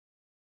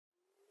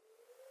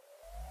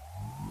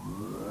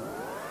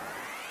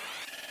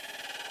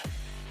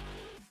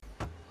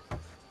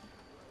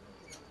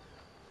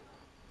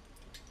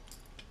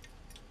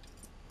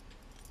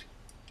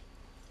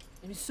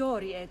I'm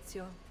sorry,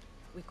 Ezio.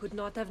 We could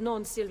not have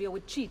known Silvio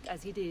would cheat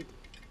as he did.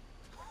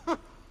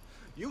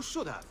 You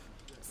should have.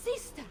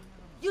 Sister!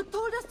 You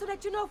told us to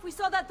let you know if we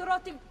saw that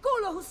rotting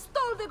culo who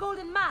stole the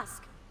golden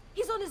mask!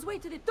 He's on his way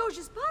to the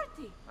Doge's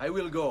party! I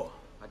will go.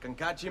 I can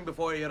catch him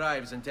before he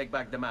arrives and take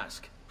back the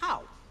mask.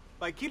 How?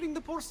 By killing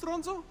the poor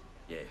Stronzo?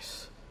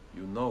 Yes.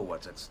 You know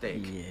what's at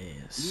stake.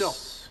 Yes. No.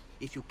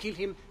 If you kill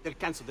him, they'll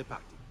cancel the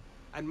party.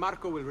 And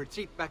Marco will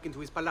retreat back into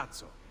his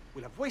palazzo.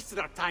 We'll have wasted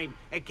our time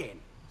again.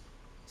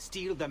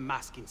 Steal the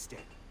mask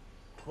instead.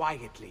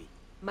 Quietly.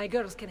 My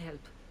girls can help.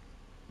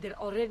 They're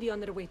already on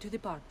their way to the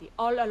party,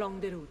 all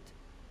along the route.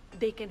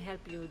 They can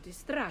help you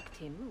distract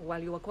him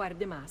while you acquire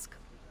the mask.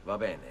 Va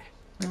bene.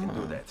 I can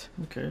do that.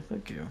 Okay,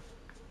 thank you.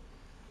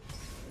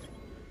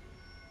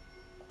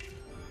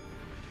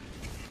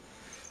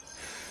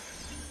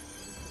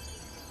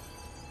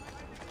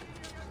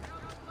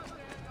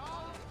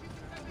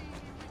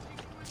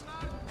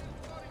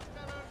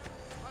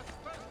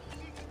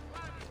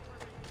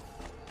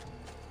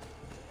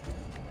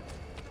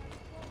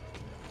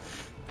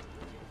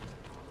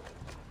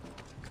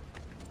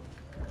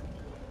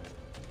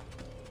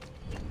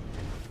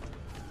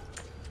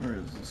 Where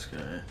is this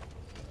guy?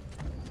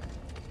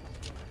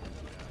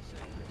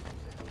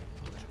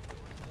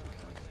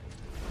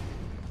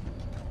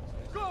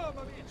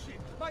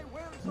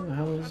 Where the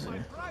hell is he?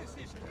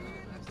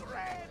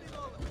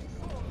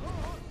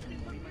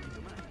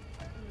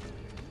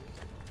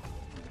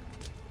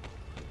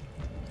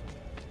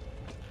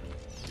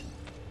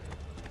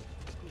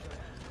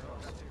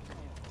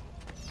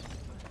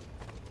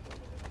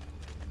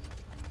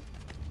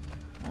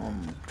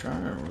 I'm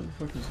trying to remember where the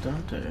fuck is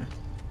Dante?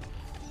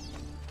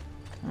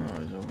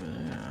 Oh, he's over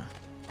there.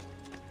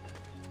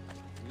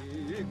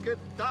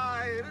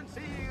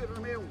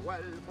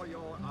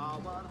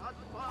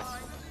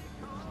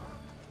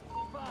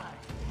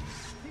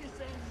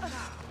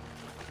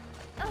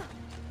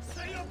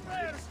 Say your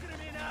prayers,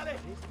 criminale!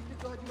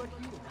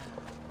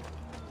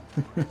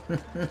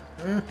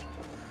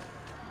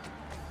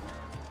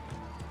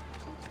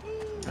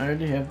 I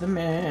already have the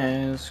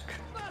mask.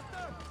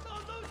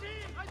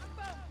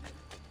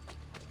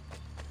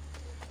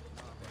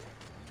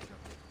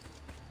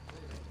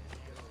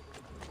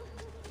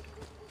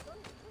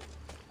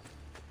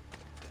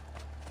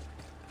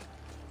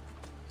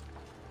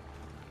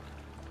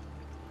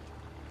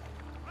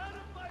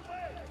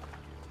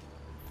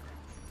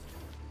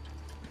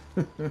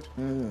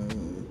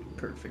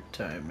 Perfect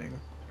timing.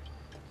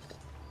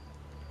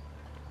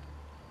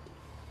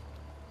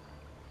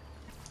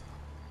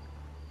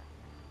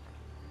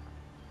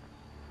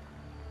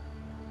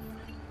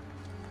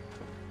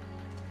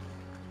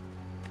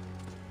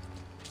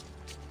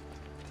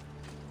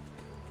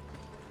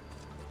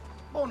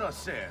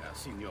 Buonasera,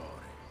 signore.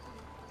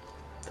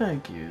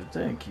 Thank you,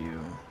 thank you.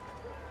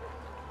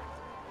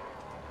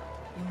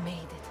 You made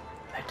it.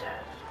 I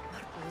did.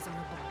 Marco is on a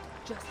boat,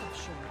 just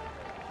offshore.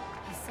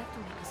 He's set to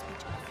make a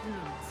speech in a few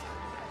minutes.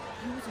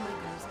 Use my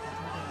girls at the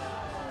end.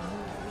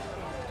 Move with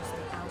them to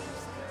stay out of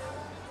sight.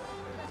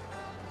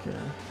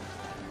 Okay.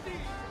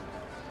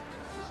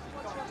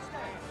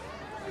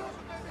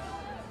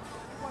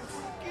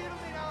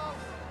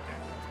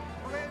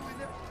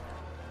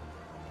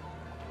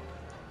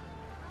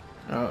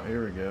 Oh,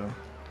 here we go.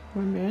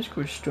 My mask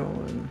was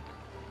stolen.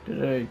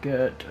 Did I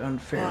get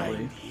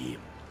unfairly? Find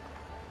him.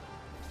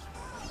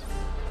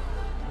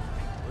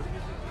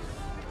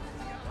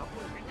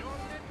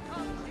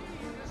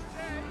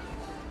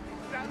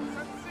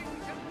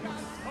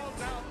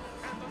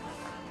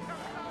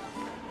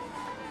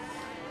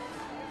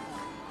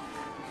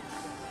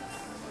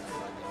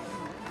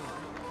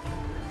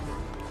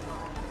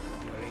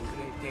 You're in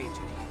great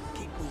danger here.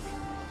 Keep moving.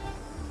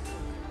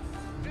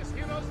 This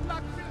hero's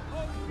luck will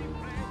always be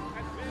brave,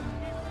 and when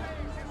he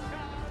plays his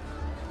cards,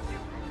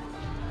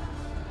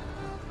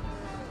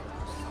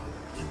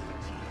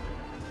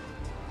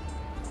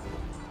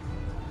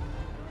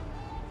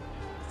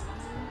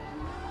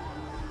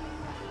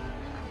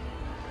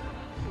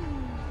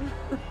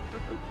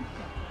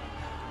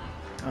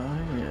 Oh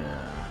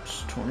yeah,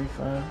 just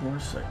 25 more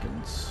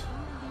seconds.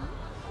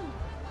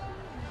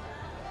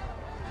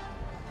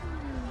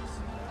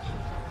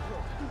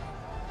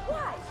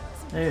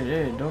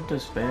 Hey, don't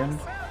disband.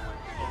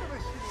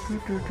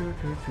 Keep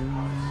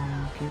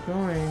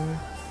going.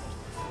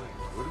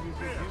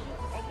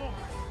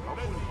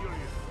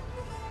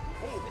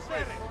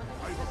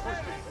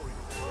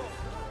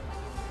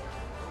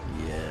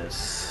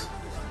 Yes.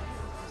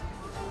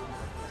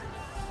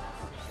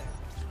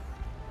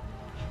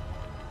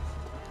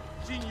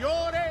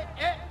 Signore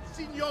e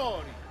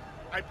signori,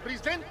 I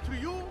present to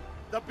you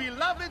the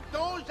beloved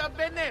Doge of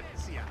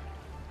Venezia.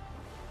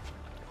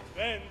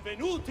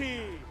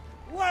 Benvenuti!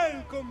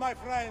 Welcome, my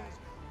friends,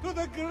 to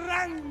the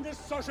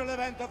grandest social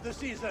event of the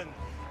season.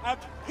 At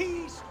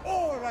peace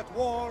or at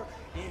war,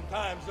 in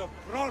times of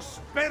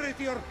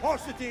prosperity or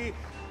paucity,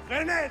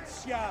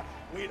 Venezia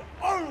will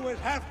always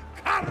have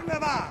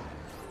Carnival!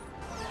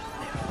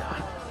 They're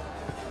done.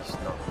 He's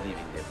not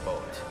leaving the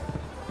boat.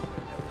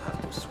 He'll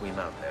have to swim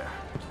out there.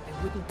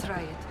 I wouldn't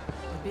try it.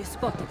 We'll be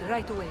spotted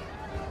right away.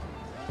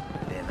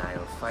 Then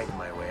I'll fight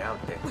my way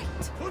out there. Wait!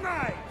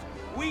 Tonight,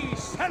 we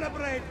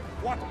celebrate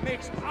what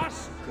makes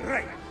us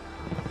great.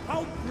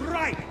 How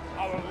bright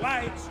our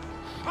lights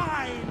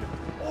shine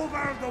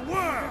over the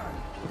world.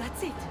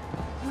 That's it.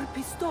 Your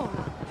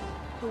pistola.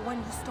 The one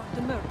you stopped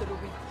the murderer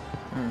with.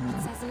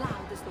 It's as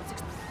loud as those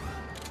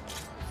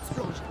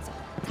explosions.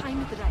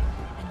 Time it right,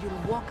 and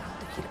you'll walk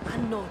out of here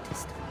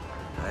unnoticed.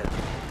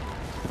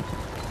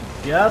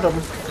 Got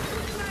him.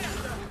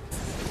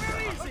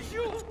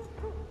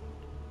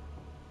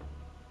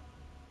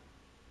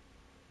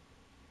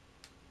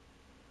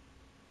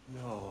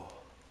 No.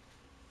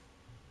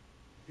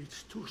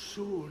 It's too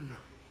soon.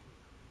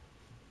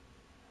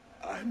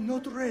 I'm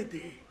not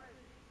ready.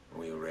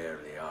 We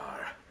rarely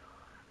are.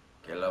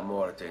 Che la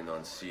morte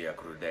non sia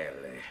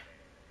crudele.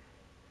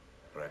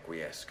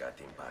 Requiescat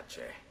in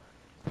pace.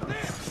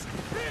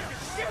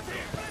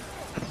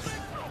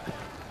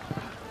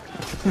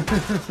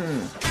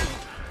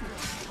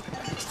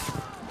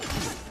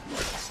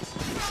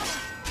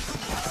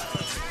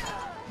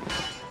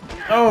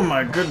 Oh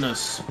my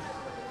goodness.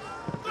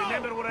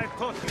 Remember what I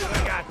taught you,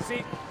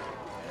 ragazzi?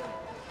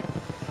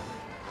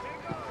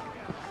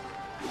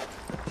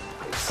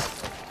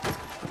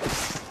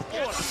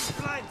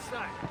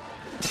 Blindside.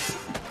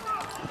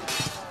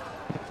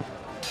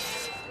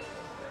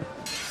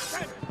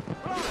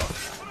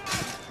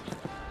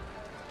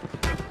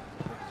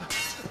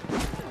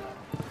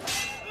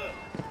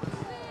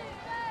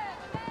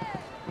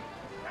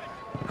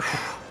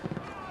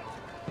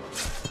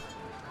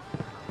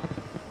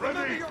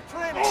 Remember your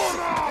training.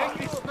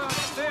 It's not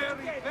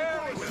very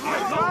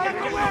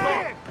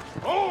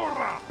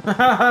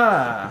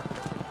Haha.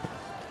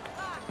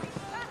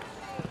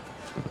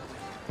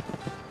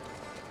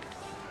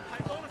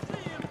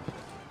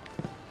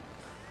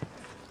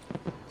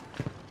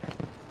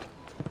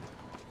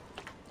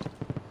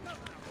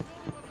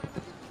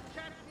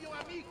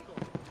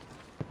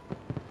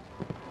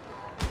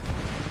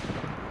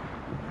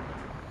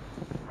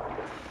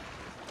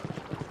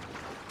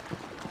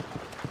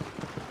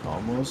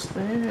 Almost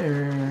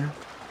there.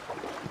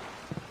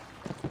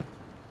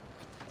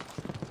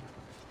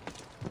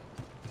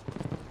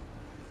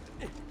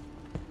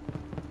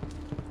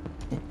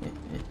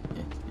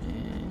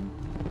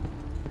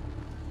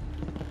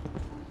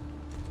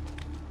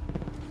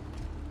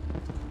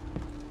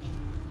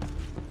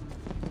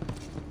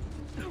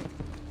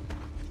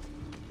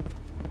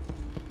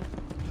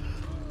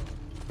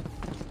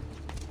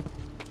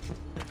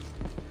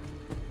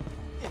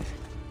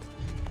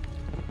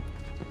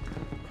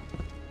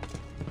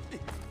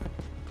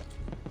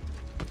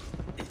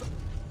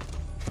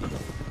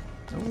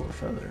 Oh, a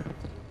feather.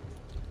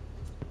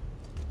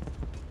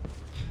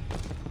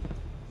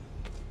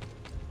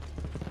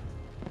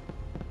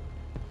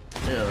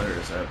 Yeah,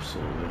 there's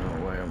absolutely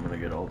no way I'm gonna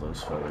get all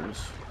those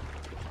feathers.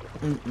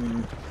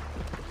 Mm-mm.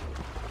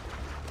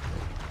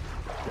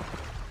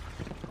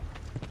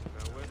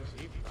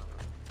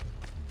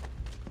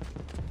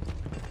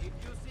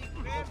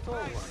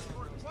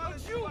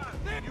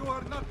 You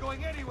are not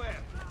going anywhere.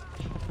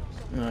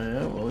 Oh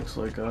yeah, well looks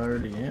like I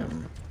already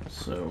am.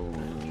 So,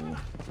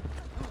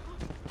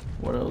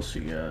 what else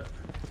you got?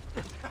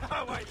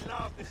 How I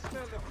love the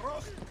smell of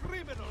roast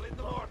criminal in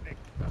the morning.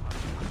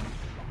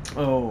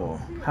 Oh,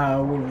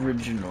 how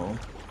original.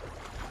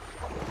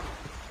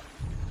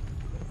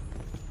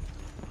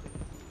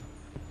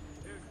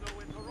 There's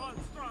nowhere to run,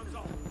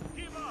 Stronzo.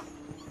 Give up.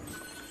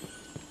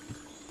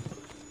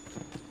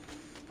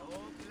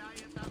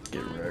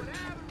 Get wrecked.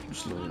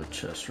 Just look at the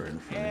chest right in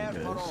front of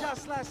you guys.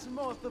 Just last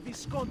month, the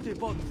Visconti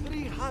bought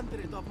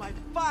 300 of my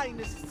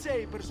finest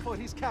sabers for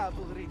his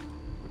cavalry.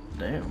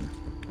 Damn.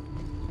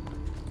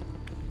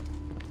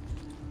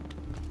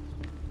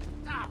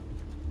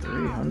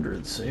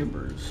 300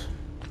 sabers.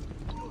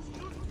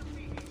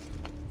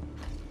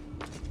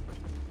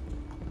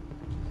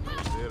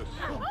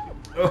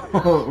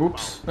 Oh,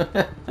 oops.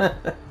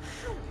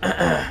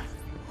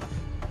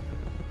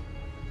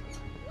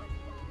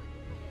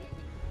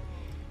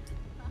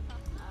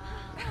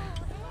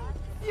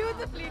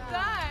 Beautifully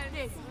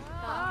done!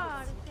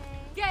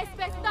 Che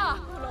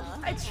spettacolo!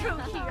 A true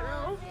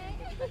hero!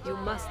 You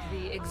must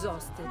be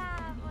exhausted.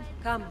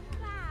 Come,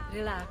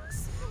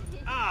 relax.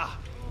 Ah,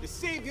 the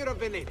savior of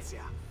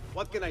Venezia.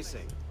 What can I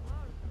say?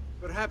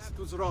 Perhaps it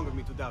was wrong of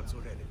me to doubt so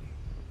readily.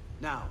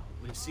 Now,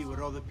 we'll see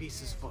where all the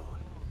pieces fall.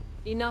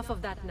 Enough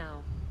of that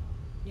now.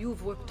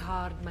 You've worked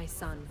hard, my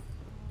son.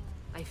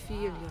 I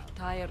feel your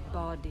tired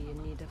body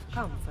in need of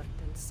comfort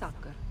and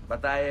succor.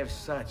 But I have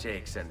such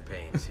aches and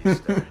pains,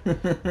 sister.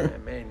 I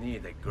may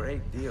need a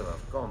great deal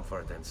of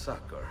comfort and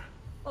succor.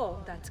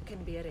 Oh, that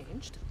can be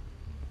arranged.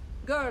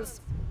 Girls.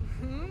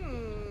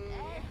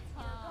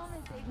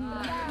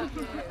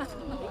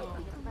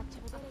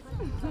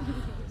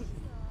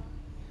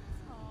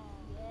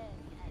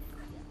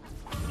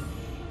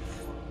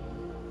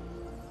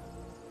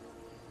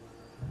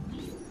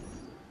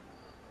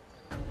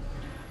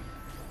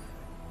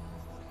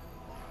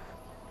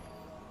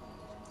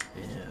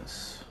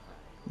 Yes,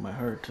 my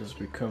heart has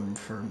become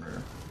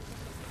firmer.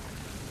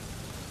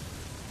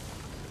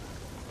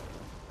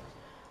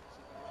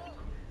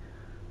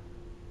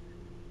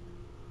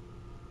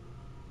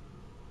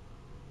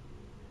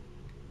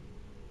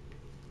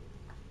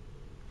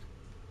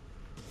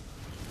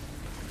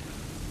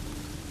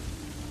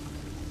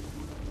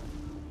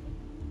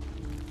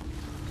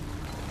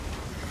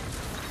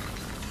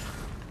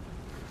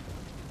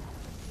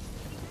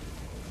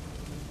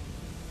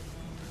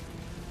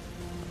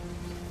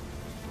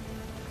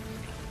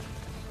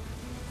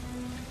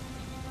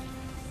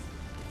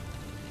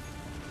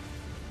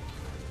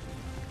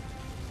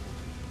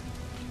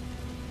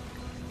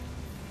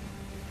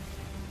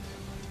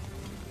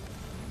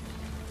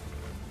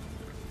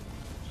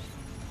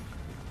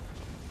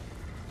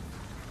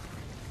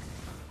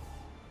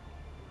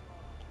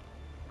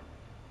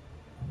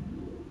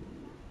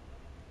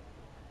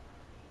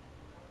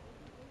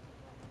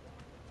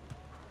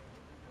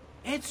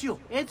 Ezio,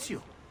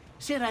 Ezio.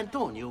 Ser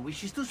Antonio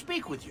wishes to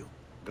speak with you.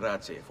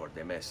 Grazie for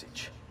the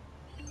message.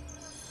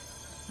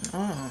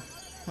 Oh,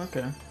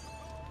 okay.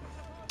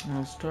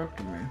 Let's talk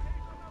to me.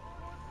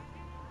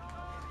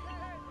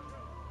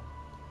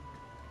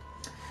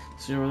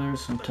 See over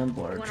there's some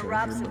Templar You want to treasure,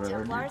 rob some but I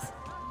already... Templars?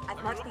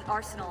 I've marked the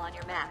arsenal on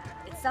your map.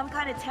 It's some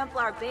kind of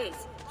Templar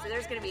base, so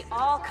there's gonna be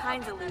all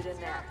kinds of loot in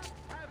there.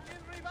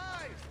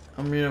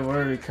 I mean, I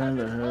already kind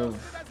of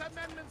have,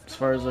 as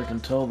far as I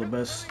can tell, the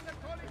best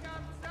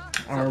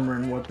armor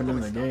and weapon in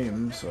the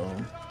game, so...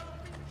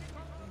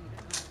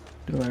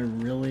 Do I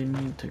really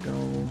need to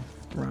go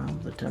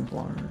rob the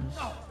Templars?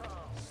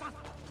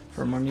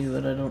 For money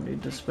that I don't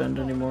need to spend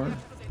anymore?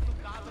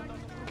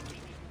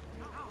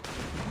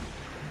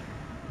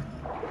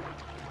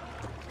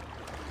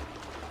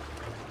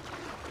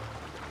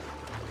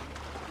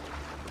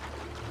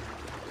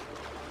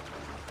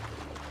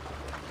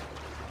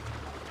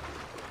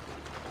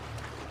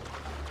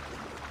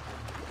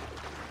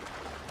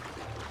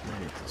 I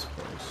hate this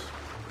place.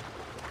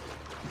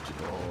 I have to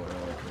go all the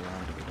way like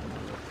around to get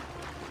into it.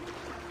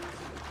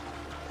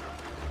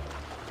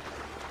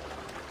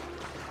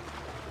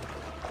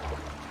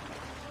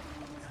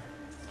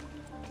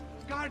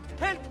 Guard,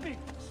 help me!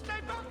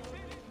 Stay back!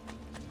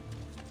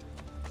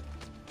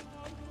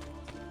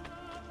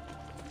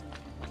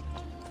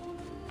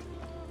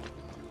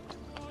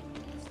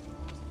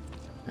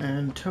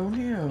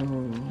 Antonio.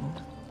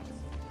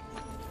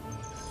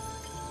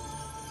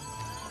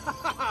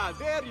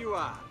 There you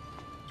are.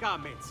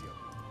 Come, Ezio.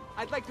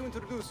 I'd like to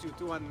introduce you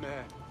to an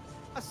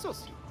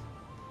associate.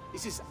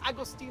 This is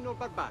Agostino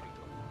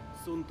Barbarigo,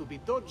 soon to be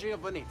Doge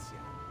of Venezia,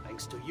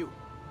 thanks to you.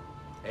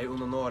 È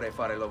un onore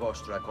fare la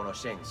vostra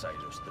conoscenza,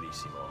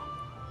 illustrissimo.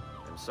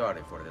 I'm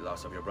sorry for the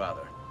loss of your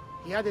brother.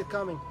 He had it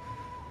coming.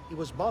 He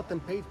was bought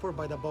and paid for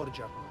by the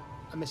Borgia.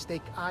 A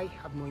mistake I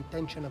have no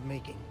intention of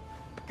making.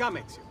 Come,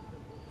 Ezio.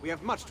 We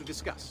have much to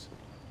discuss.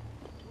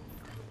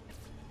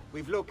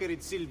 We've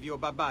located Silvio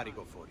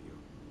Barbarigo for you.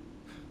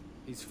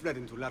 He's fled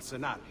into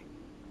l'Arsenale.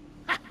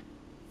 Ha!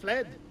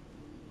 Fled?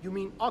 You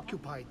mean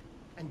occupied,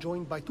 and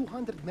joined by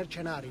 200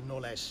 mercenari, no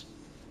less.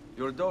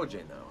 You're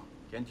Doge now.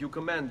 Can't you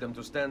command them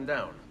to stand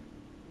down?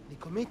 The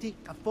Committee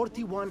of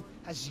 41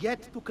 has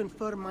yet to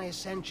confirm my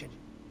ascension.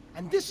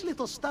 And this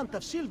little stunt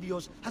of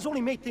Silvio's has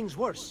only made things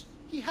worse.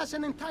 He has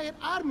an entire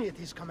army at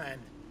his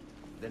command.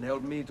 Then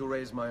help me to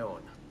raise my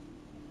own.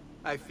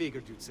 I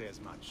figured you'd say as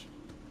much.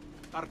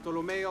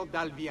 Bartolomeo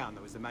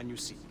d'Alviano is the man you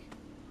seek.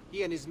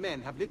 He and his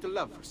men have little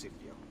love for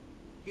Silvio.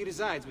 He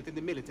resides within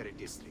the military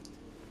district,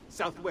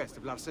 southwest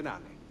of l'Arsenale.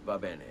 Va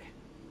bene.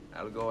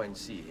 I'll go and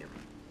see him.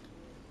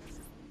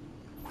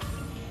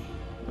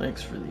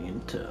 Thanks for the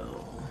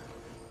intel.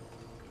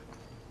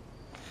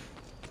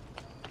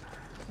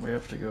 We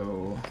have to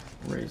go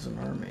raise an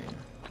army.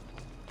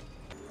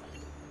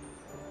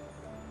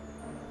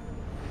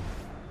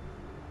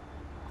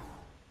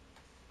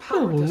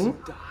 Power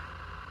doesn't die.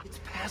 It's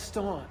passed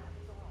on.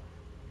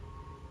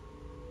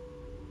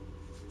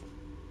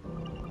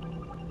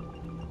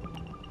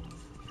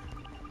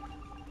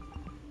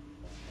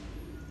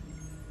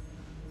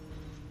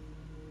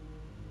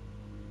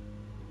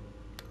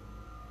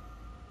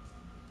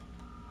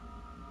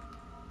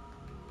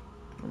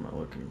 What am I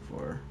looking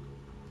for?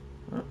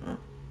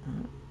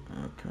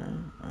 Okay,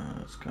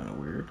 that's kind of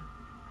weird.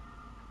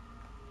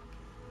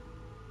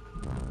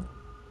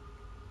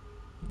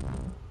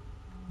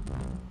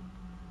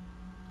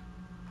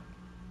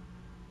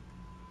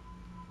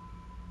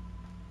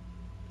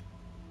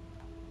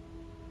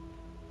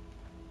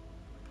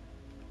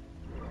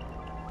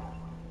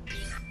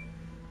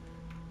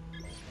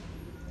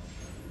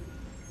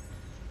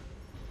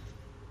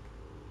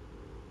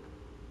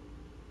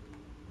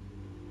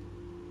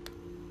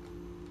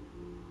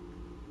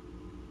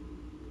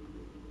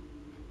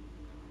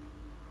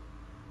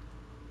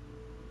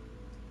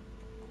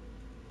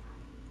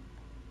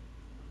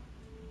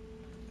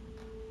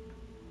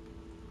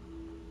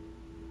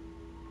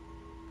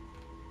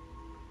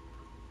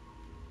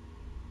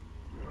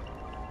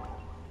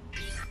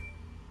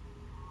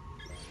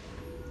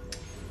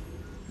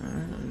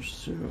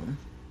 There's 2.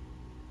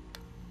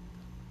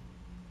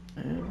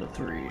 And a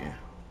 3.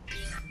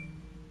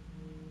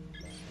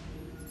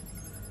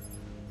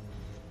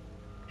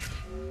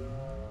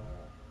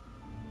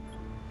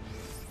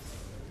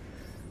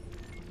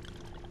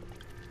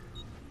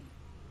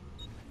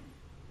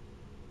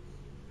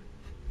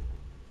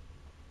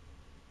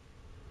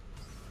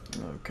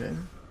 Okay.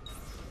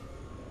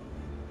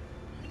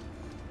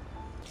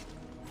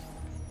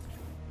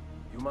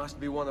 You must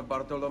be one of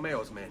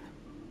Bartolomeo's men.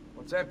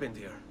 What's happened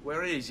here?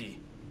 Where is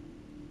he?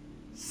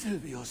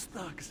 Silvio's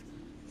thugs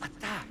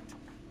attacked,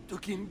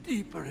 took him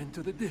deeper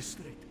into the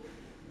district.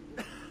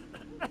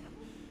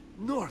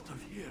 North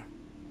of here.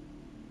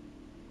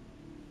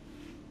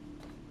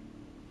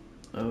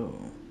 Oh.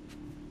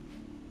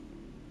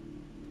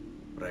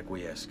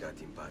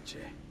 Requiescat in pace.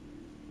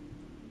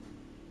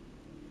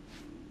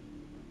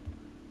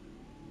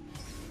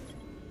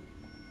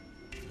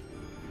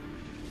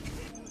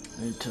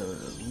 Need to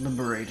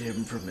liberate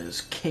him from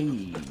his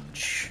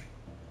cage.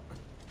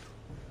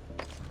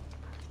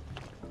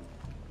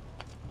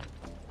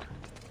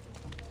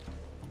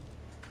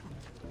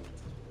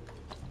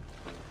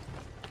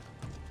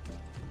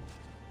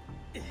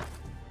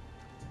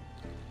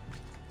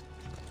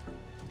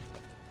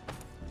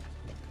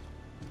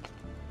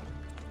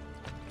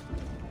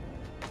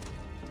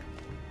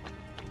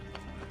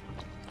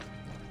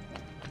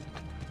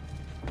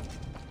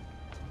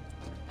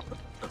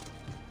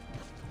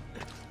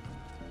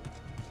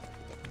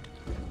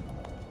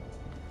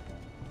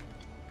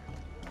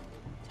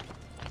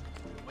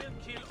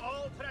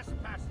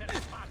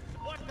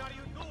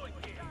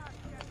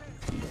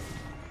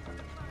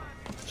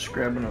 Just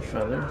grabbing a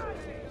feather.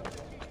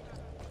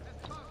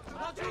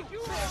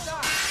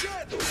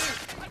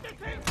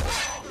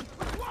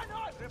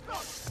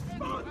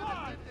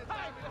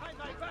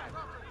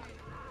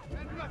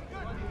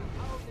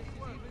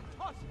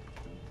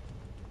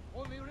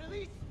 Only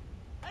release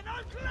and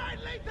I'll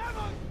gladly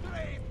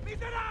demonstrate,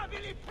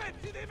 miserabili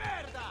pezzi di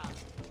merda!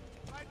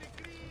 By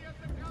decree of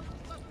the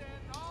Council of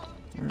Ten, all...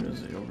 Where is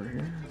he? Over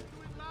here?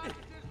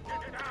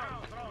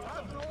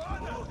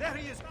 There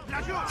he is!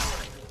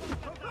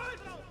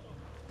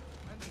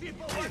 And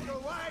people wonder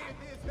why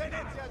this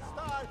Venezia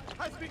star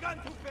has begun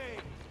to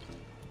fade.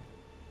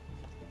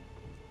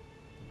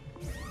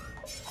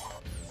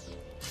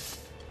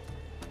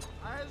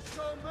 I'll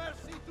show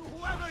mercy to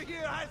whoever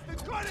here has the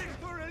courage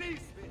to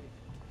release me.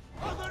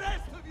 All the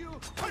rest of you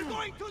are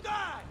going to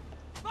die!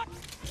 But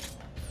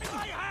in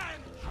my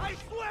hand, I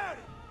swear it!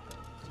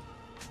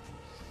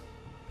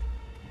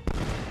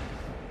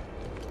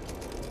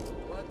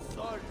 What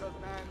sort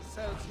of man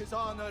sells his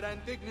honor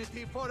and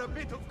dignity for a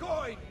bit of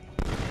coin?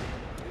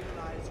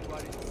 Realize you are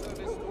in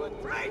service to a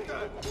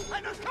traitor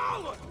and a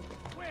coward!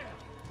 Where?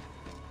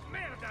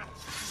 Merda!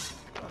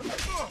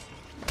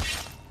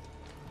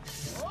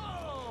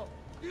 Oh!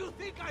 Do you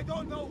think I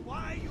don't know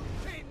why you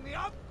chained me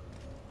up?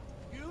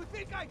 Do you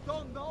think I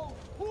don't know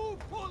who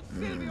pulled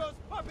Silvio's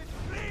puppet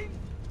strings?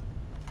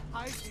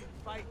 I've been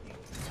fighting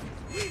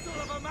this weasel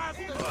of a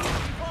master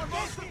before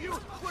most of you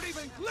were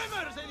even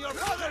glimmers in your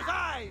father's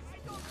eyes!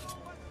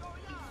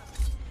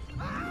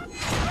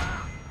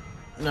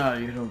 No,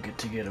 you don't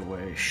get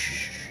away.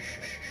 Shh.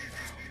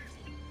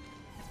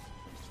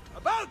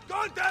 About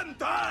goddamn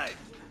time!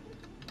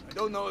 I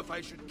don't know if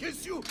I should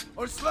kiss you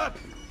or slap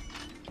you.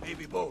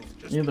 Maybe both,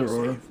 just Either to be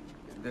or. safe.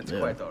 That's Yeah.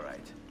 quite all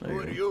right. Who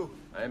are you?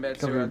 I'm Ezio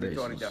Cover your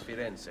Auditore da bases.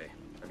 Firenze.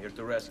 I'm here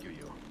to rescue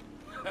you.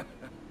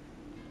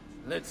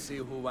 Let's see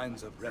who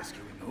winds up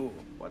rescuing who.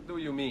 What do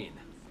you mean?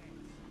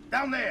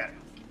 Down there!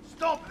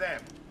 Stop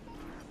them!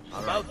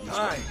 About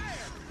time!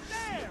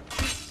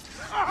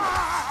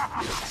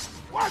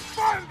 What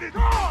fun did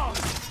all?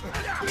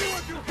 See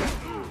what you can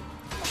do!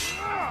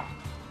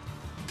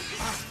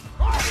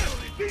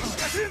 Finally, things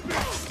get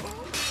interesting!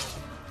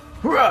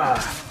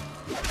 Hurrah!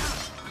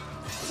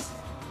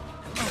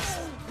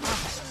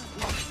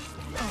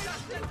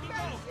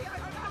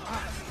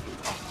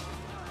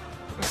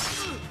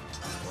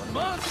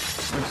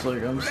 Looks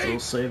like I'm still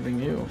saving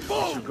you.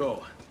 Let you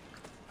go.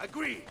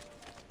 Agreed.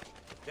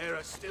 There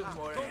are still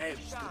more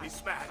heads to be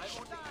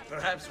smashed.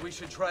 Perhaps we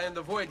should try and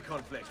avoid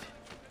conflict.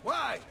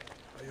 Why?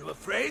 Are you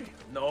afraid?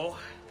 No,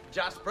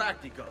 just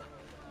practical.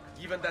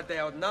 Given that they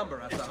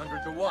outnumber us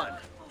 100 to 1.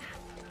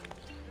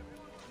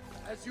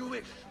 As you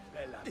wish,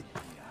 Bella.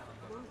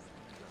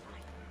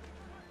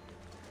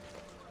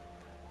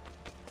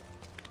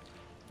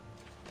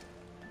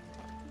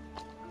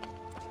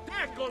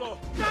 Eccolo!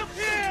 Jump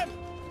him!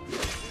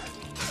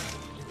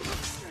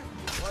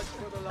 Watch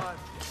for the large.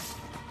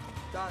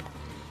 Dante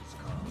is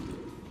calm.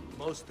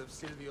 Most of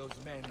Silvio's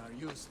men are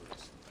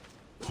useless.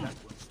 That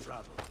was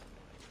trouble.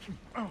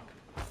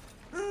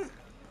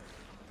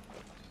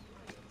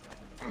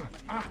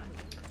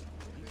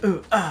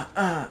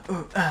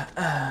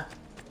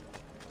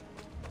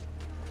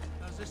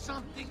 Does there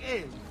something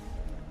ail?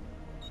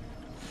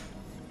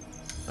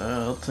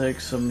 I'll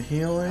take some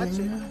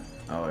healing.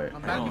 Oh wait, I'm I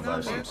back don't now.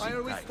 have some. Why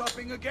are we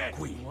stopping again?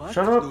 What?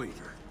 Shut up!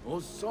 Oh,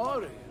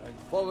 sorry. I'd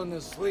fallen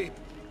asleep.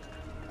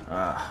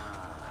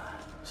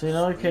 See,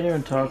 now I can't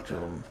even talk to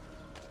him.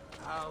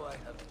 How I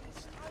have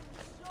missed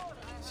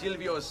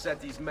Silvio has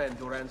set his men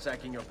to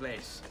ransacking your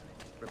place.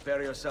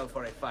 Prepare yourself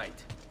for a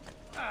fight.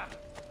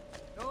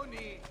 no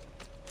need.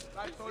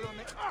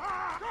 Bartolome.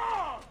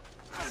 Go!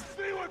 And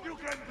see what you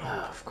can do.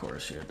 Of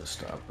course, you had to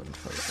stop and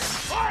fight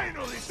him.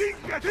 Finally, things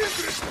get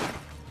interesting.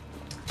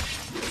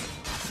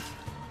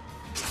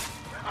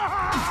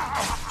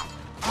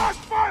 What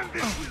fun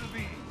this will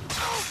be!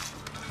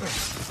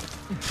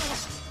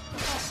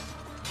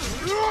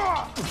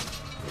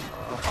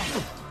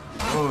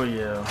 Oh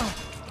yeah.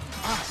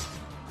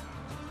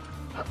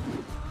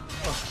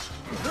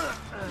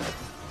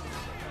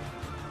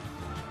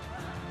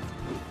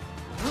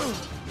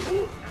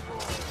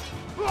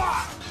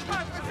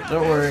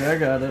 Don't worry, I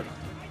got it.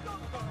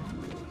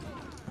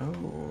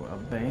 Oh, a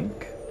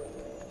bank?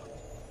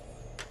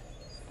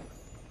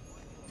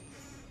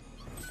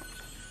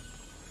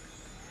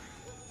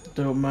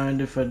 Don't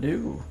mind if I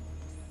do.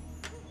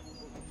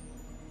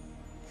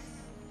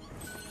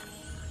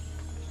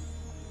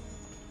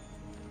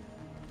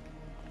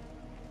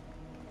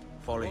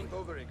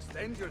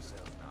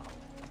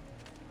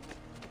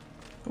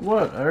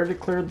 What? I already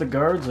cleared the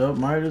guards up.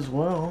 Might as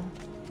well.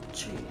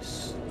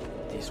 Jeez.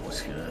 This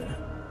was good.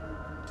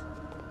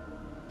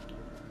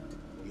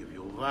 If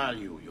you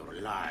value your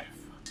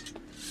life,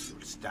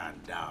 you'll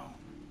stand down.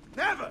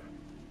 Never!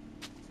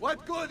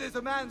 What good is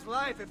a man's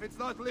life if it's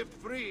not lived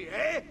free,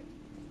 eh?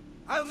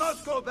 I'll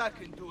not go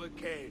back into a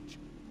cage.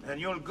 Then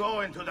you'll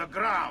go into the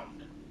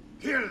ground.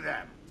 Kill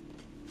them.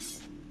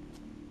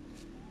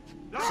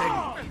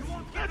 No!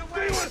 Let's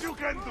see what you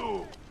can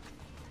do!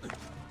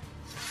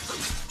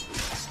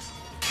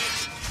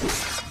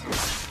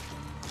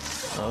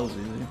 That was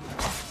easy.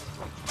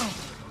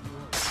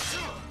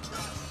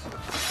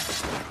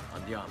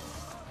 Andiamo.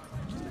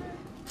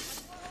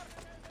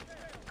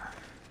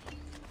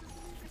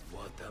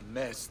 What a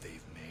mess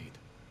they've made.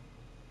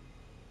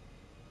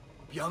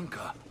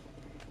 Bianca.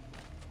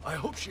 I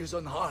hope she is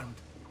unharmed.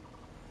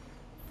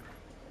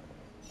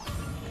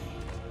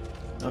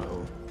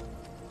 Uh-oh.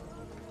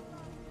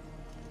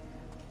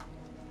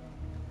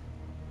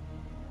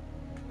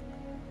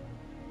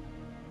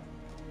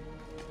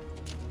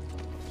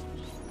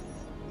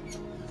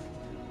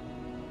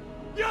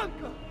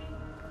 Bianca!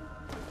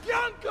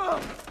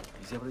 Bianca!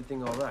 Is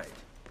everything all right?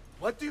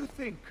 What do you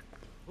think?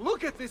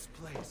 Look at this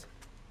place.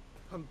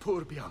 And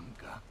poor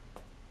Bianca.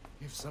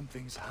 If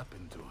something's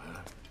happened to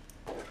her...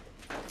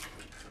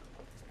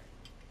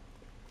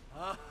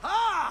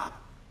 Aha!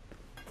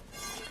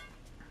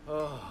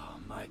 Oh,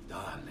 my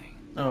darling.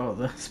 Oh,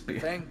 that's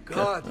Bianca. Thank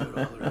God you're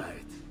all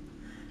right.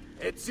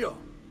 Ezio,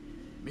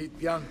 meet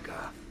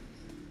Bianca.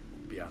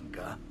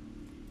 Bianca,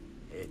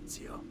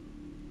 Ezio.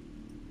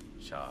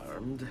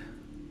 Charmed.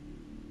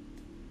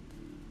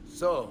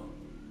 So,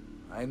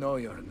 I know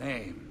your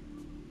name,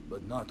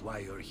 but not why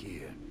you're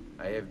here.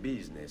 I have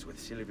business with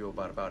Silvio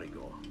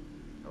Barbarigo.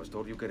 I was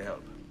told you could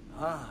help.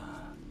 Ah,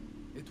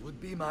 it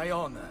would be my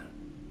honor.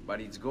 But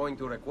it's going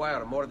to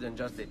require more than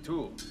just the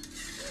two.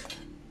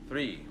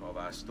 3 of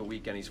us to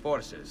weaken his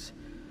forces.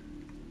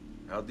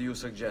 How do you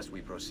suggest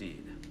we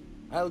proceed?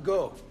 I'll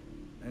go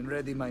and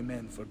ready my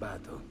men for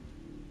battle.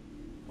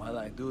 While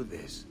I do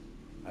this,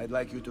 I'd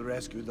like you to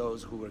rescue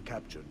those who were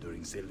captured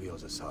during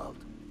Silvio's assault.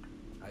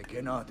 I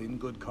cannot, in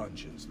good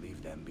conscience,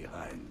 leave them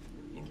behind.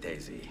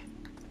 Intesi.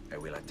 I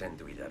will attend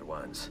to it at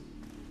once.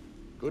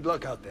 Good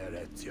luck out there,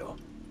 Ezio.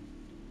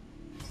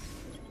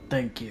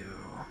 Thank you.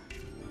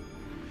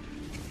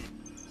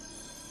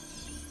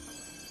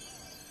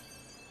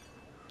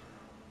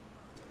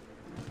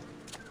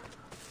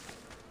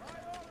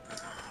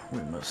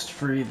 We must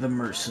free the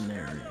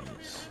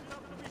mercenaries.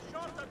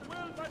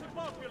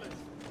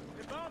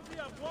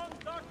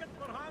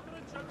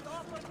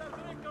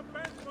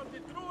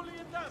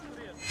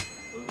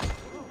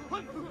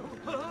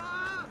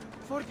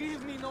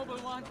 Forgive me, noble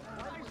one.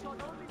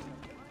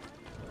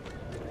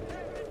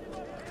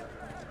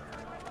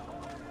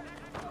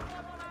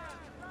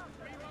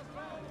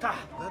 That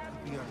would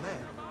be our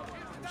man.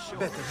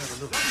 Better have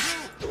a look.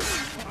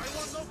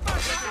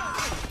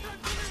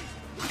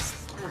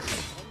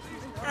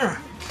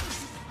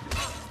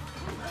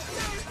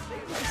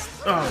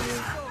 Oh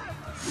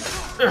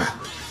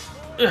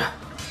yeah.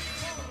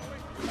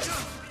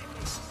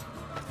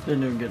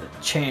 Didn't even get a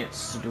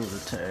chance to do an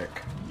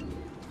attack.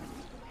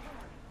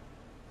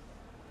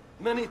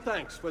 Many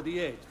thanks for the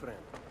aid, friend.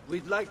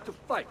 We'd like to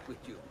fight with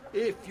you,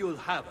 if you'll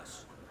have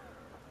us.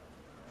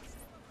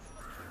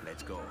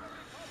 Let's go.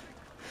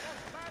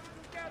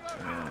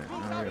 Alright,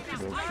 now we have to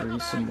go free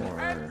some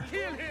more.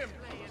 Kill him!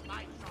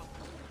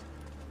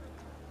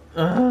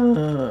 We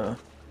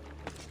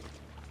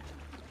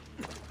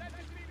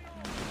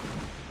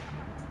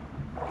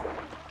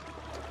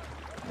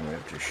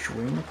have to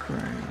swing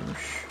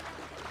crash.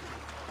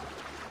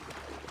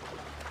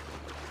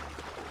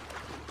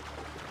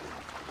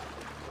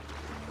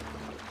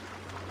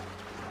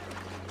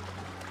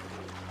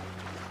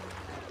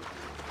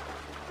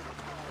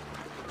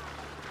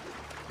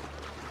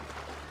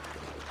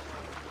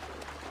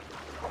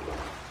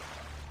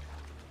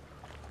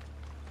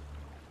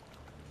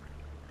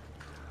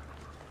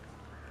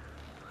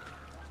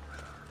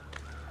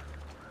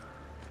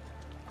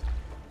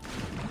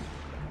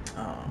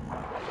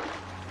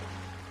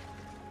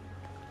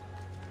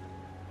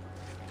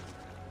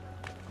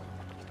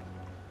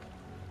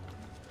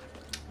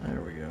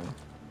 There we go.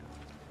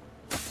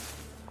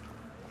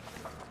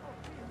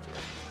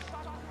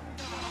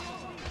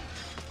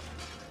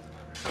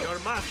 Your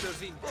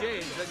master's in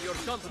chains and your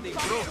company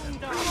broken.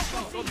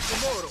 From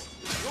tomorrow,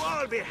 you'll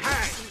all be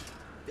hanged.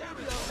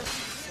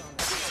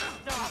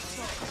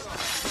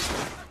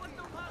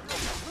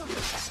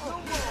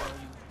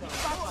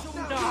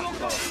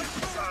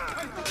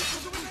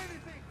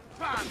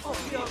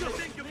 You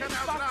think you can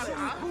outrun her?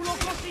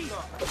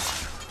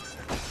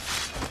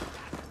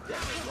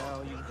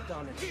 Now you've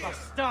done it,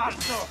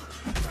 bastardo!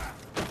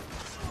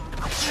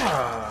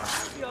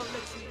 Io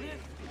let you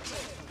live.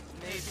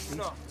 Maybe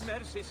not.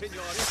 Merci,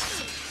 signore.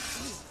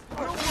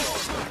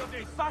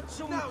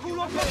 Faccio un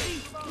culo così!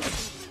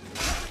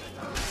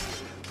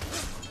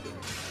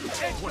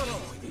 Eccolo!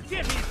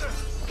 Tieni!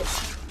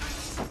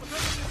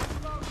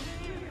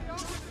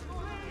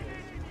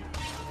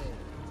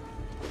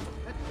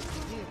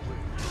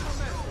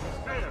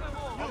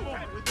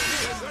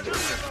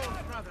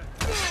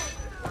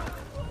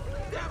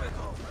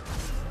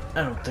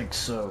 I don't think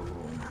so.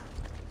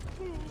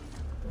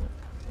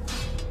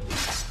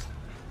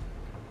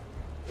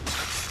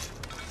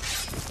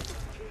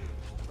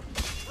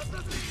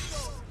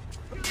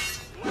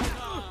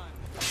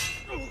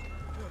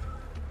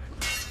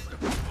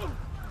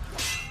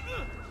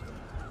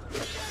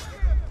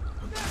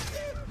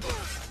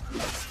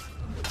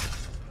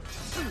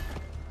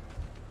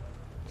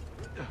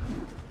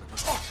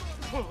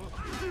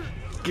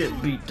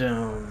 Get beat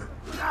down.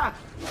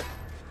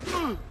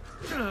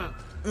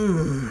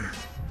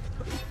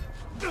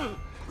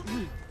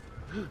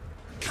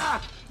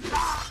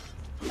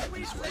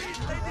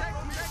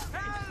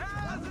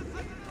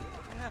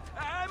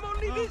 I'm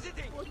only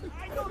visiting.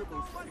 I don't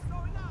know what's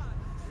going on.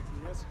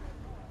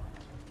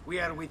 We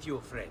are with you,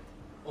 friend.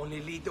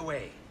 Only lead the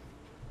way.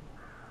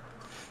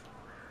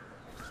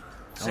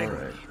 All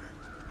right.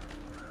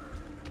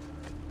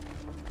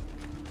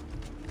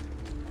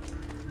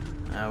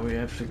 Now we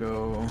have to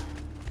go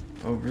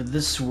over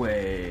this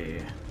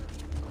way.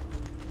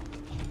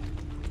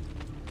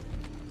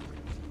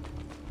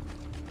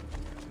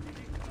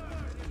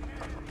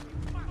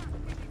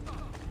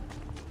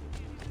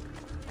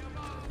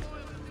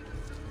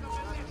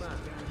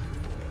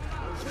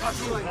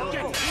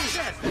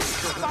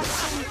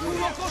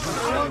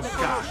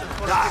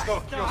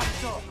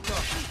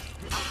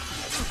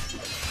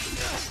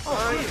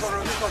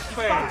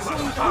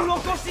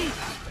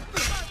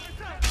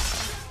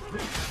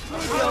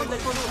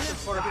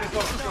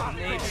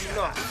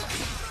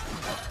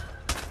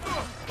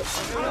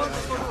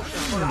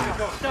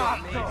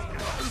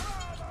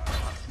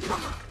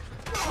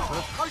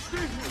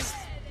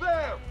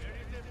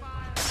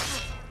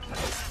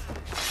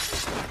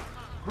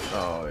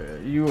 Oh yeah,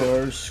 you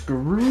are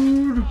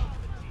screwed.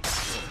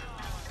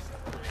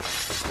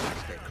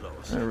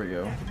 There we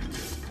go.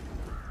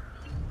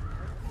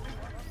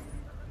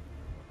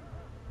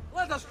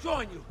 Let us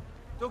join you.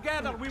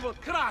 Together we will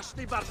crush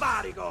the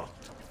Barbarigo.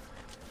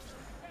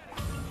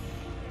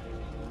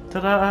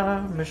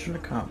 Ta-da! Mission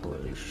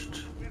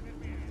accomplished.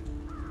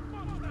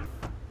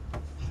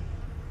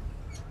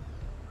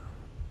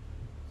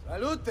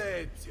 Salute,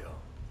 Ezio.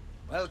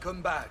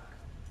 Welcome back.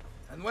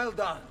 And well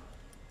done.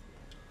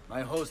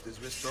 My host is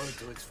restored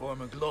to its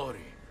former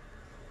glory.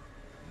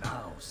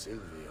 Now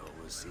Silvio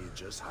will see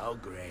just how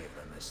grave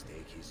a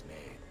mistake he's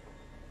made.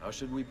 How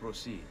should we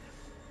proceed?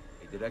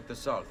 A direct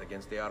assault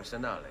against the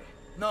Arsenale?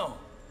 No.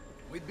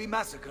 We'd be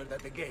massacred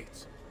at the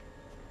gates.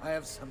 I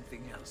have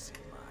something else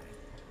in mind.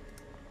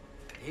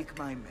 Take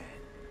my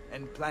men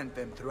and plant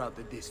them throughout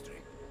the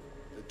district.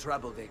 The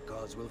trouble they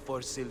cause will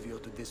force Silvio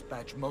to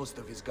dispatch most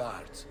of his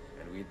guards.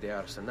 And with the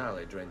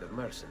Arsenale drained of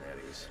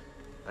mercenaries,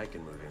 I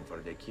can move in for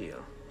the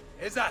kill.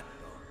 Esatto.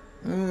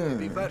 We'll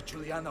be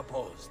virtually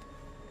unopposed.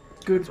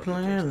 Good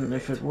plan,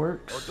 if it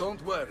works. Oh,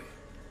 don't worry.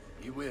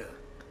 He will.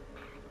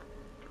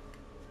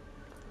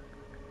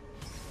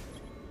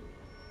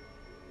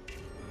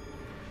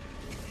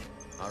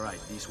 All right,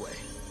 this way.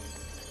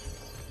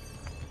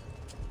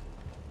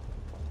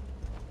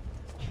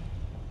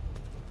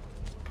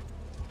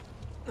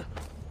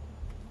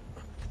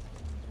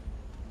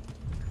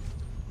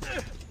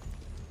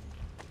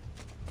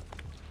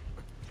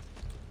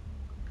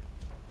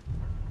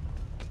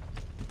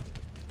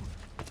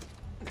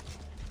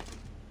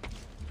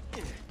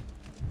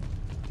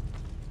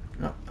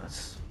 No,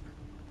 that's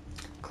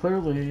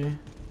clearly.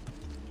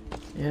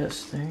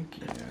 Yes, thank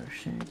you,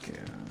 thank you.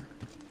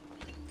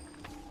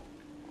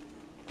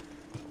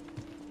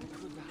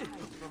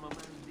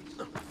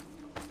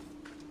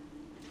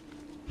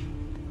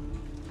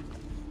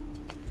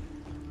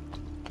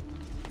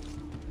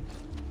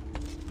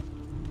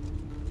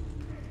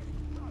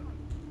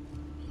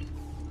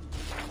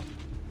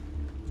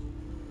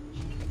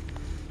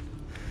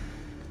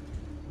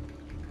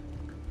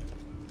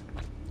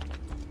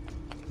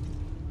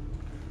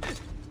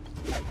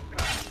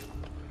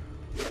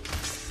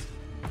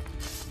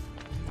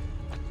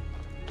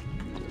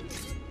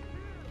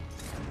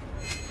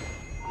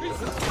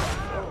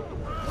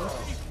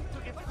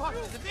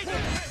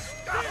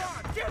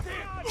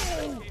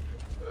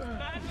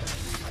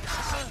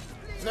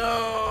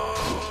 No.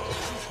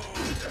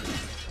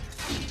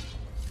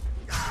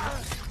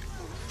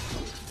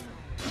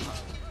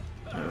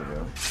 There we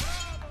go.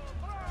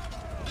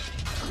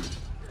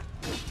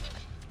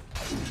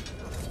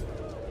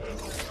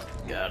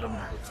 Got him.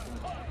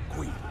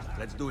 Quick,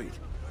 let's do it.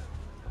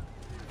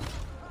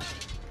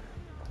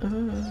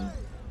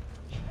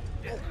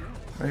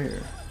 Right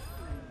here.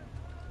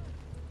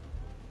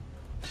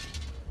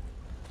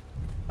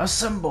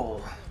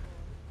 Assemble.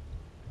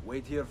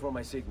 Wait here for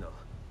my signal.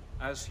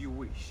 As you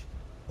wish.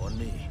 On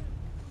me.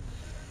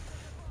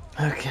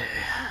 Okay.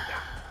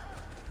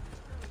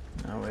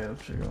 Now we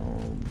have to go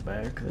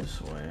back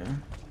this way.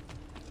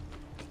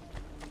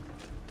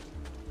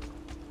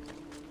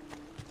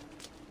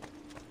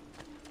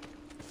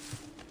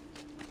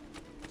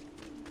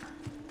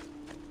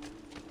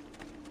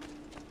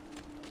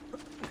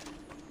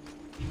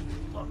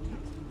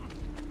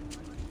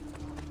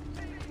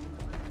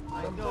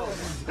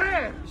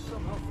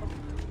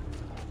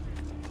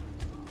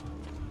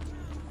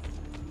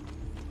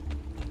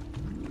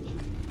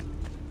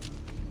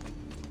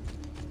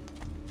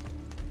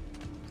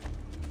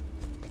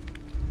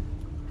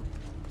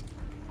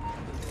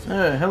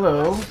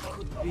 Hello.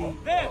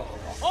 There!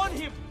 On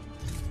him!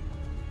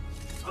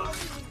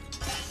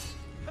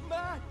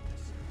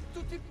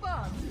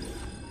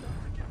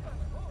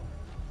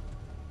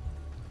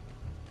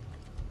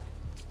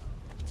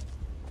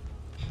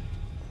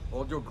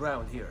 Hold your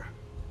ground here.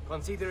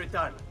 Consider it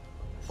done.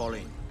 Fall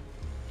in.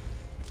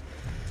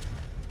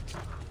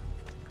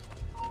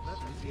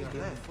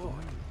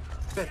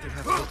 Better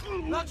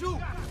have not you!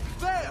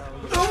 There!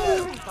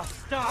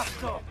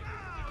 Bastardo!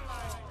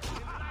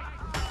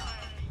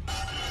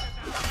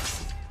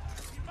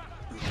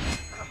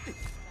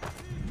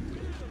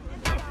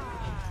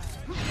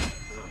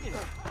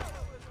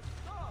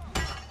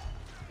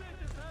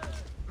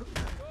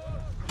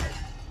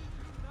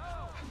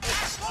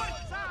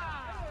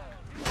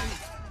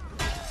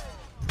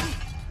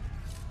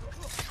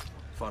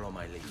 Follow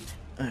my lead.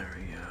 There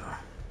we go.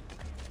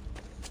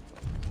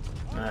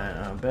 Alright,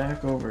 now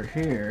back over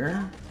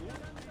here.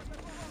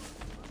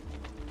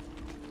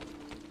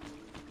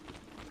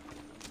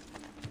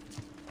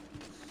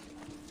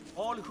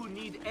 All who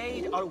need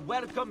aid are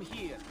welcome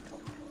here.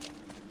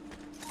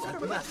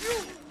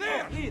 There!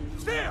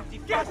 There!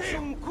 Get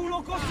him!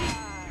 Culo così!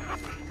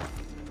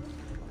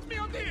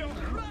 Mio Dio!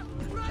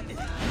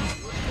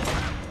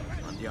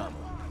 Andiamo.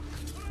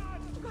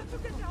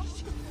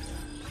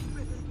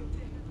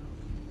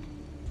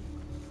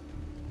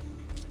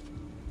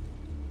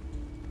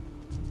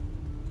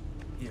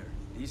 Here,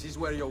 this is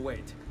where you'll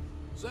wait.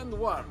 Send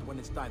word when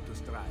it's time to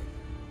strike.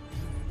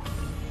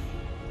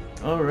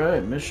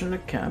 Alright, mission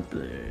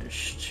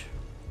accomplished.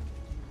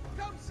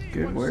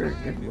 Good work,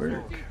 good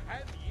work.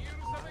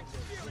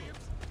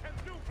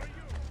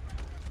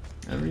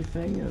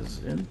 Everything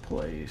is in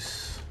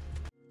place.